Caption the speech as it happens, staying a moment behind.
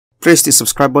Press the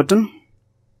subscribe button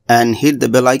and hit the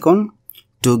bell icon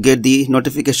to get the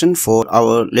notification for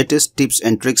our latest tips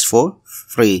and tricks for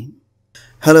free.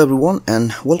 Hello everyone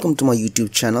and welcome to my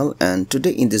YouTube channel, and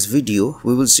today in this video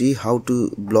we will see how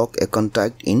to block a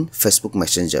contact in Facebook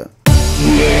Messenger.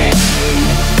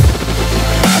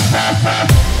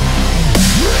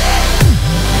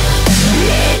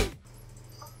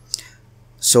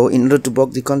 So in order to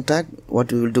block the contact,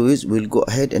 what we will do is we will go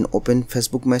ahead and open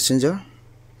Facebook Messenger.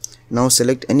 Now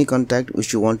select any contact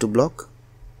which you want to block.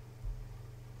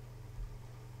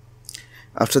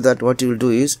 After that, what you will do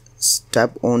is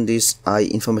tap on this eye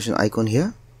information icon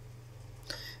here,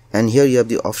 and here you have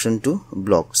the option to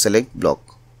block. Select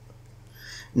block.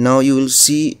 Now you will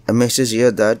see a message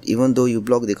here that even though you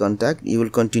block the contact, you will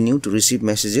continue to receive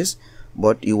messages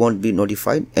but you won't be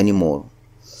notified anymore.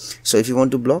 So if you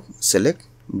want to block, select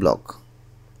block.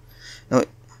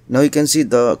 Now you can see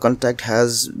the contact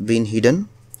has been hidden.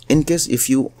 In case if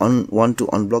you want to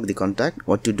unblock the contact,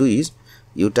 what to do is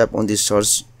you tap on this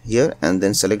source here and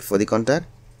then select for the contact,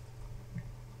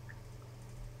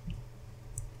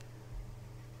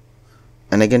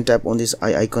 and again tap on this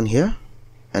eye icon here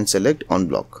and select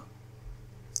unblock.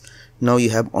 Now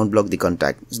you have unblocked the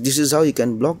contact. This is how you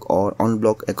can block or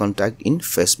unblock a contact in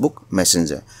Facebook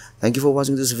Messenger. Thank you for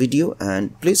watching this video,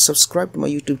 and please subscribe to my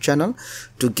YouTube channel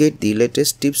to get the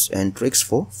latest tips and tricks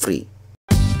for free.